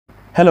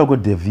Hello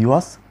good day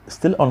viewers,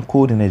 still on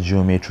coordinate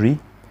geometry.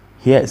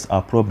 Here is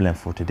our problem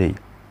for today.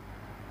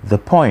 The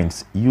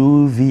points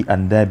U, V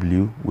and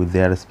W with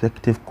their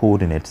respective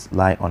coordinates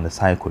lie on a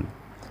cycle.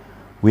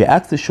 We are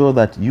asked to show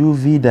that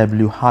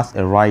UVW has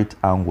a right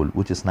angle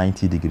which is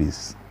 90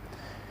 degrees.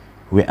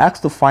 We are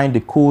asked to find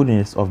the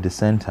coordinates of the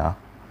center.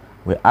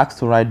 We are asked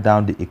to write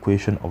down the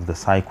equation of the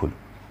cycle.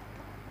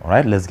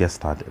 Alright, let's get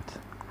started.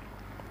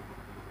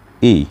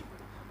 A.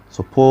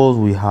 Suppose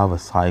we have a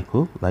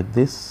cycle like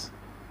this.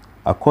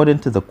 According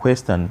to the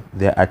question,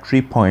 there are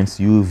 3 points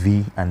U,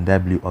 V and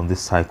W on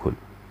this cycle.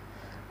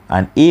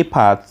 And A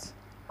part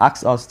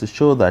asks us to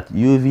show that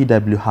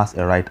UVW has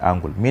a right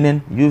angle,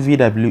 meaning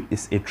UVW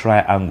is a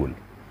triangle.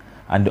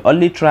 And the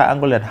only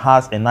triangle that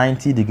has a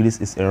 90 degrees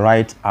is a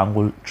right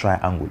angle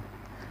triangle.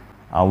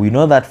 And we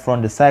know that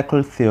from the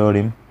cycle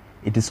theorem,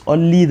 it is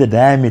only the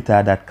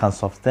diameter that can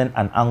sustain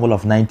an angle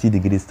of 90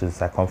 degrees to the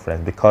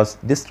circumference, because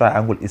this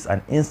triangle is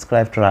an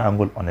inscribed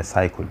triangle on a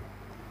cycle.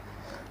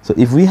 So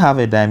if we have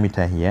a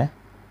diameter here,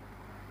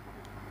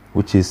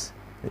 which is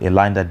a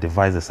line that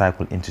divides the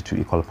cycle into 2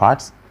 equal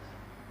parts,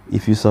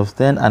 if you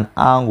sustain an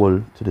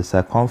angle to the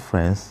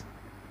circumference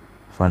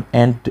from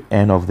end to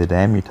end of the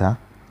diameter,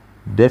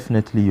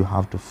 definitely you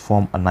have to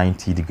form a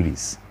 90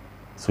 degrees.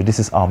 So this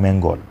is our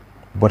main goal.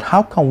 But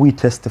how can we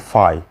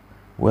testify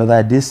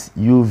whether this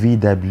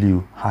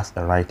UVW has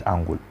a right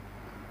angle?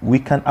 We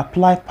can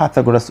apply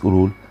Pythagoras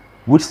rule,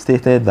 which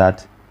stated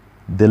that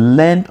the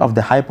length of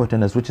the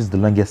hypotenuse, which is the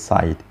longest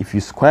side, if you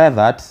square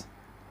that,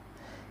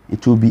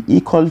 it will be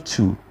equal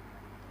to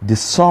the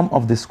sum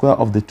of the square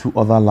of the 2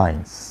 other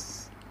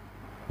lines.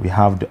 We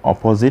have the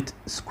opposite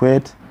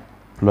squared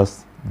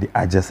plus the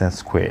adjacent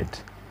squared.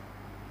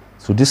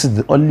 So this is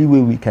the only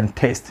way we can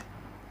test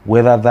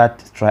whether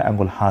that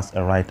triangle has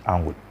a right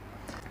angle.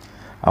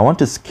 I want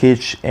to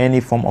sketch any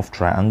form of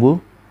triangle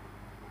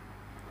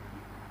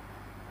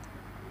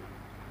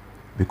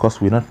because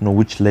we don't know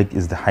which leg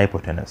is the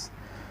hypotenuse.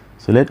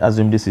 So let's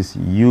assume this is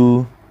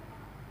U,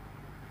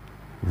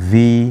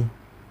 V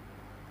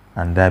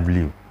and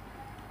W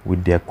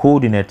with their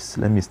coordinates.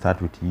 Let me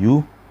start with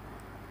U.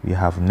 We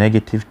have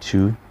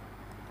 -2,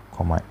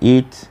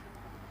 8,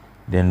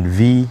 then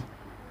V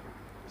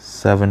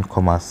 7,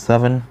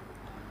 7,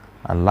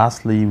 and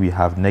lastly we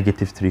have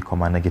 -3,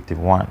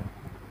 -1,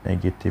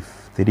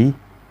 -3,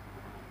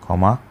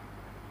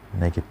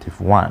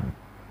 -1.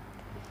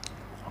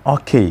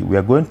 Okay, we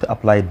are going to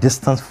apply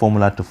distance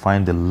formula to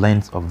find the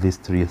length of these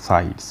 3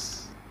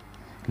 sides.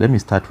 Let me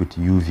start with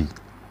UV.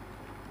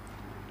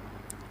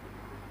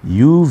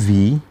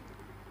 UV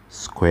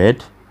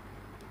squared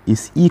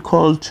is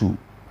equal to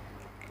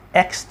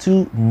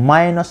x2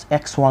 minus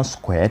x1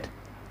 squared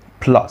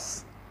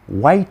plus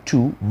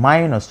y2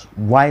 minus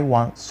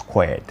y1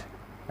 squared.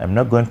 I'm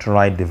not going to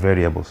write the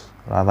variables,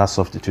 rather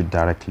substitute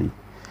directly.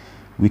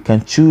 We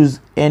can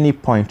choose any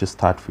point to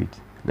start with.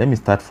 Let me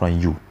start from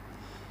U.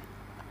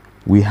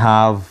 We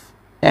have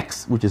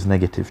x, which is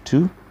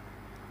 -2,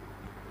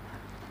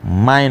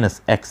 minus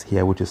x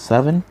here, which is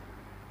 7,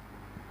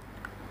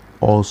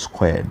 all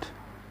squared,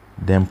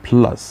 then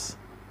plus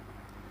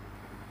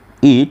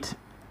 8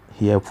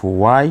 here for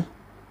y,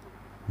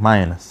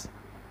 minus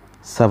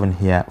 7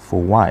 here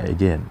for y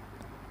again,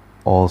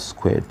 all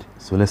squared.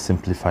 So let's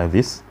simplify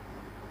this.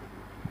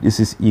 This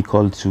is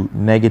equal to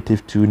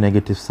 -2,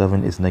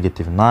 -7 is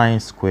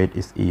 -9, squared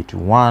is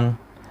 81,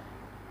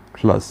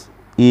 plus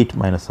 8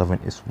 minus 7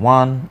 is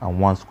 1, and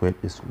 1 squared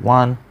is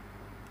 1.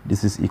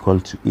 This is equal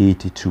to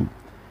 82.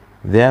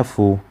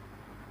 Therefore,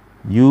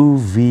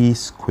 UV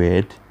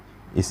squared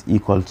is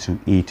equal to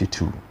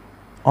 82.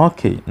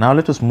 Okay, now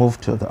let us move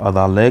to the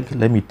other leg.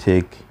 Let me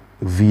take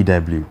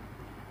VW.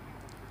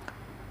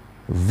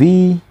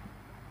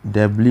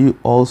 VW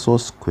also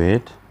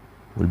squared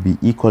will be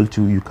equal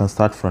to, you can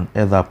start from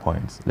other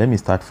points. Let me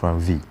start from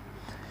V.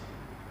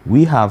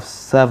 We have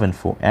 7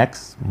 for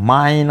x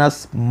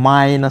minus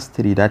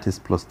 -3, that is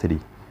plus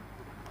 3,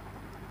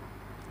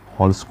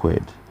 whole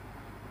squared.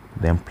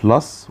 Then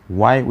plus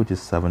y, which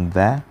is 7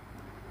 there,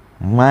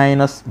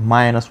 minus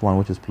 -1,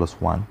 which is plus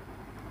 1,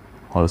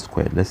 whole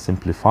squared. Let's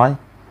simplify.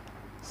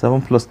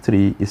 7 plus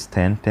 3 is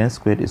 10. 10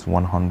 squared is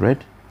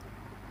 100.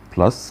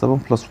 Plus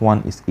 7 plus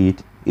 1 is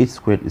 8. 8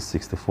 squared is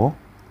 64.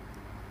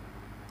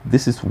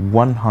 This is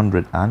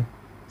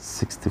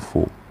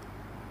 164.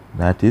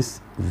 That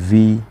is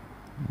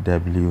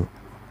VW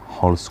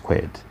whole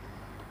squared.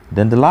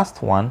 Then the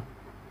last one,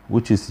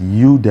 which is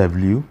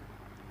UW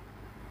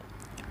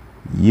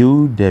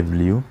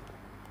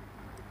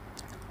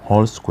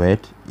whole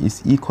squared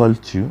is equal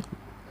to,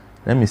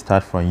 let me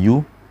start from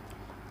U,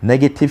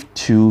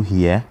 -2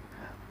 here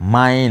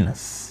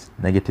minus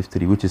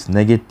 -3, which is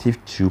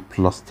 -2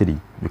 plus 3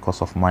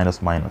 because of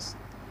minus.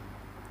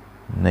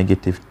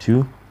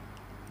 -2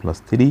 plus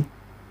 3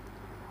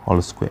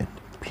 whole squared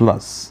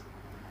plus,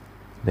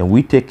 then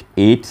we take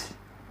 8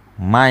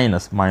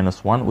 minus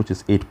 -1, which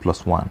is 8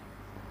 plus 1.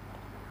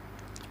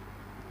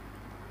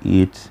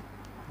 8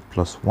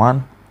 plus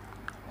 1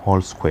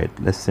 whole squared.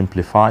 Let's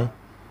simplify.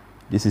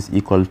 This is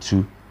equal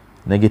to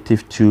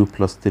Negative 2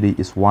 plus 3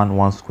 is 1.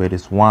 1 squared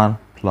is 1.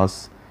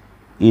 Plus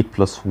 8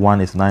 plus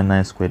 1 is 9.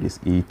 9 squared is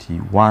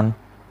 81.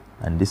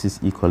 And this is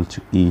equal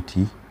to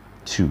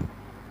 82.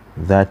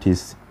 That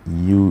is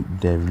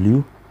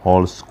UW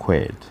whole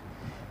squared.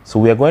 So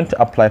we are going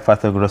to apply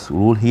Pythagoras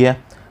rule here.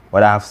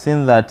 But I have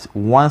seen that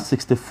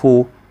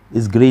 164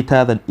 is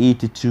greater than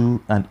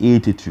 82 and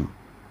 82,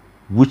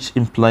 which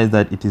implies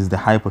that it is the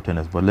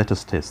hypotenuse. But let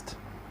us test.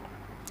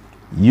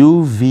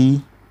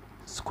 UV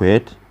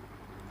squared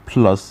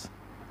plus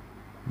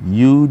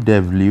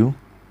UW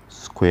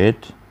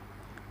squared,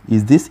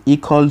 is this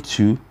equal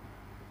to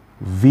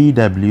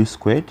VW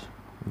squared?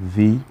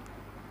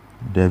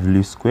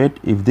 VW squared.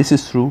 If this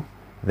is true,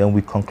 then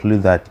we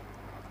conclude that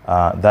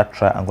that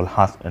triangle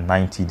has a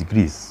 90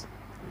 degrees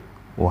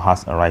or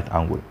has a right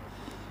angle.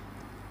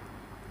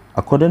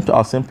 According to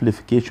our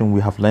simplification,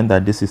 we have learned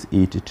that this is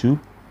 82.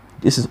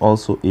 This is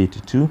also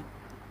 82,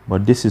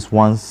 but this is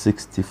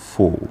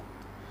 164.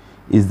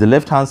 Is the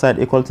left hand side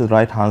equal to the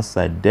right hand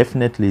side?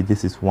 Definitely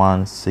this is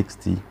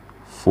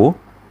 164,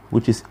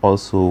 which is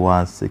also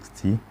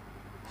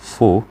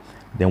 164.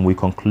 Then we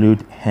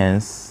conclude,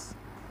 hence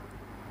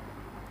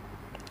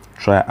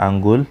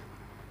triangle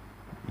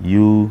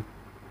UVW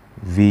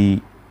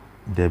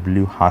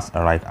has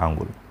a right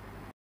angle.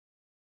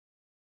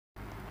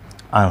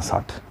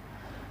 Answered.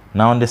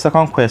 Now on the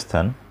second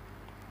question,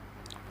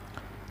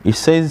 it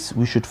says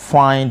we should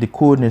find the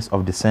coordinates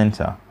of the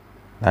center,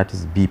 that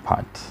is B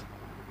part.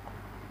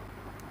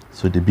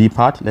 So the B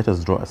part, let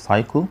us draw a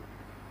cycle.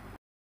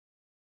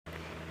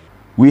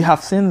 We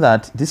have seen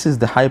that this is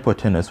the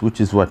hypotenuse, which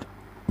is what?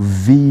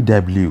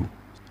 VW.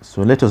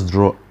 So let us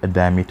draw a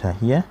diameter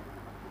here.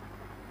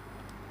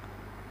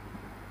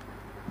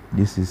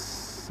 This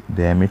is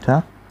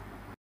diameter.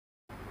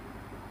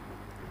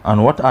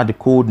 And what are the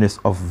coordinates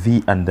of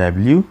V and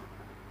W?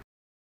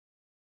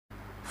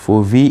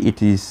 For V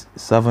it is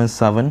 7,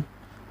 7,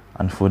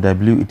 and for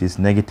W it is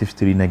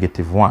 -3,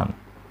 -1.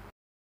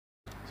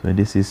 So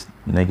this is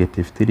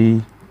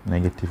 -3,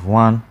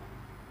 -1,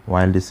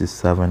 while this is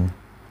 7,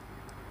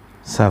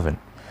 7.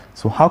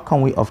 So how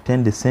can we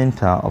obtain the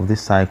center of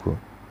this cycle?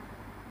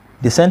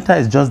 The center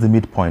is just the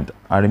midpoint.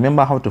 I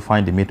remember how to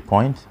find the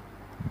midpoint.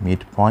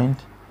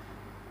 Midpoint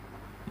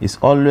is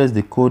always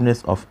the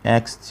coordinates of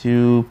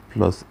x2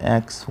 plus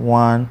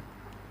x1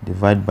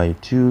 divided by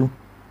 2,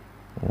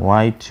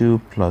 y2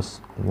 plus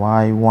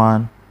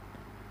y1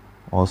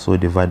 also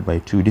divided by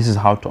 2. This is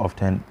how to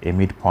obtain a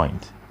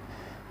midpoint.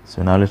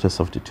 So now let us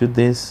substitute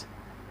this.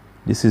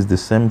 This is the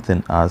same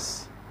thing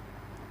as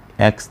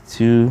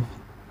x2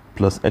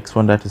 plus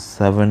x1, that is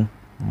 7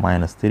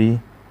 minus 3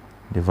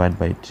 divided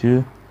by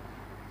 2,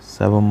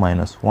 7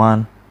 minus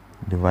 1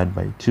 divided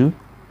by 2.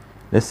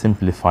 Let's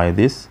simplify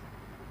this.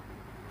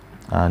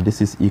 And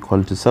this is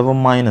equal to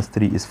 7 minus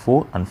 3 is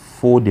 4, and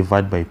 4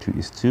 divided by 2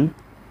 is 2.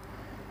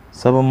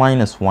 7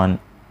 minus 1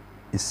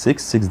 is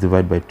 6, 6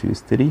 divided by 2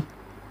 is 3.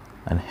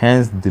 And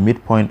hence the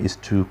midpoint is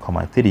 2,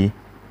 3,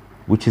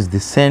 which is the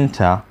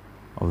center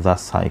of that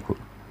cycle.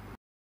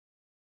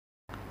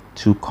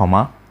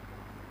 2,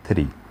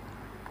 3.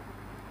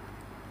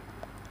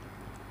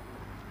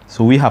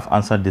 So we have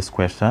answered this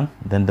question.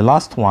 Then the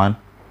last one,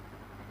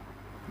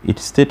 it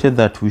stated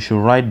that we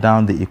should write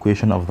down the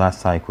equation of that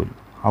cycle.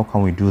 How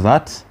can we do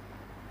that?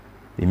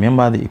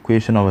 Remember, the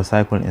equation of a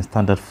cycle in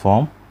standard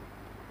form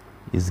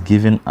is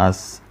given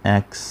as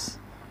x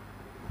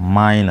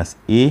minus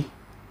a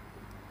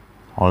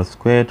whole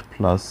squared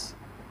plus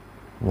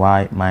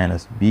y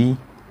minus b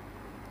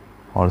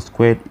whole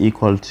squared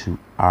equal to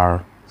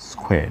r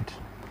squared.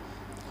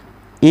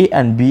 A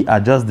and b are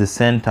just the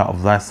center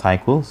of that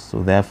cycle,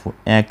 so therefore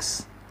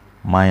x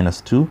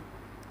minus 2,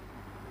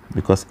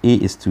 because a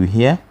is 2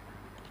 here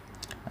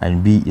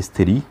and b is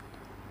 3,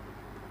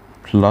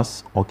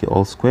 plus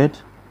all squared,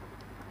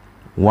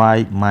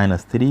 y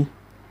minus 3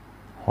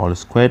 whole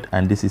squared,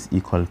 and this is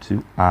equal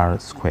to r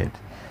squared.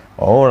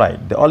 All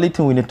right, the only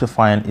thing we need to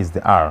find is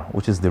the r,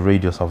 which is the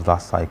radius of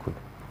that cycle.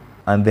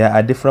 And there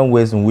are different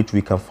ways in which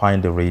we can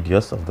find the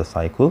radius of the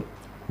cycle.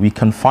 We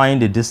can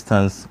find the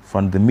distance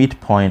from the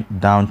midpoint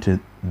down to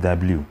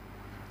w,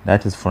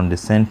 that is from the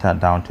center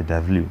down to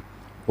w,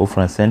 or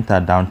from center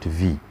down to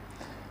v.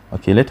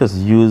 Okay, let us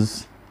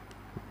use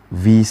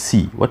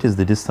VC. What is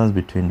the distance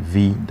between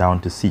V down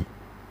to C?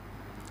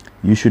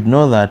 You should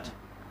know that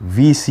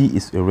VC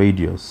is a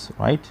radius,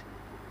 right?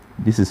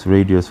 This is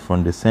radius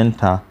from the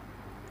center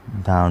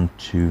down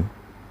to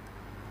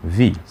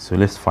V. So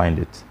let's find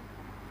it.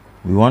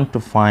 We want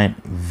to find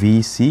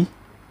VC.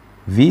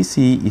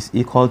 VC is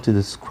equal to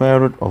the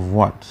square root of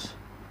what?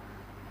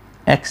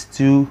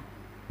 x2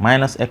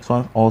 minus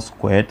x1 all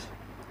squared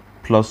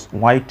plus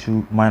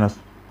y2 minus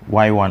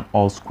y1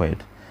 all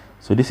squared.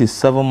 So this is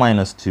 7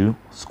 minus 2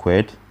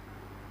 squared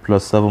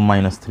plus 7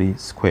 minus 3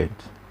 squared.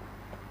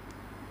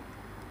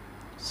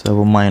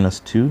 7 minus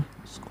 2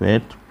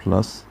 squared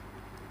plus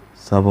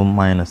 7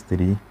 minus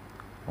 3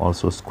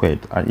 also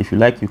squared. And if you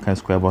like, you can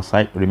square both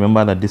sides.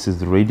 Remember that this is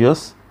the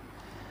radius.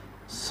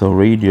 So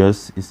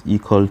radius is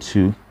equal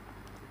to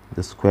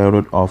the square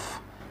root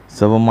of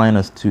 7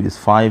 minus 2 is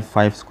 5.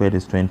 5 squared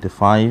is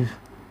 25.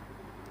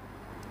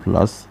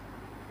 Plus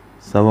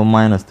 7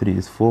 minus 3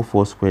 is 4.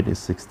 4 squared is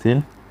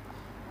 16.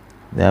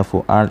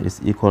 Therefore, r is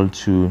equal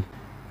to,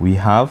 we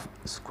have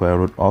square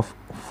root of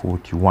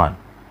 41.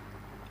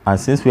 And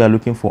since we are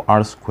looking for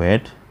r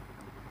squared,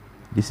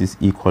 this is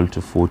equal to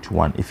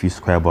 41 if you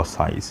square both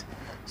sides.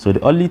 So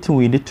the only thing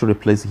we need to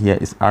replace here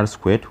is r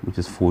squared, which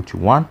is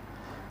 41.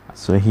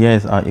 So here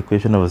is our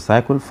equation of a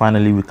cycle.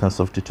 Finally, we can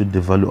substitute the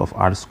value of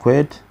r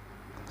squared.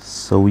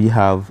 So we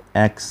have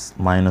x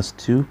minus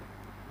 2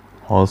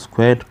 whole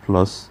squared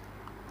plus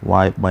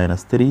y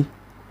minus 3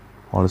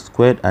 whole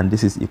squared, and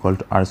this is equal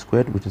to r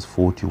squared, which is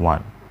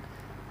 41.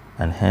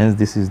 And hence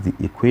this is the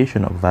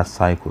equation of that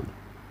cycle.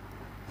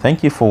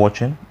 Thank you for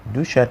watching.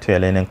 Do share to your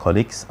learning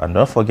colleagues, and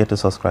don't forget to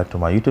subscribe to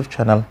my YouTube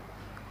channel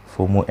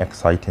for more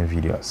exciting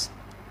videos.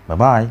 Bye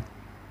bye.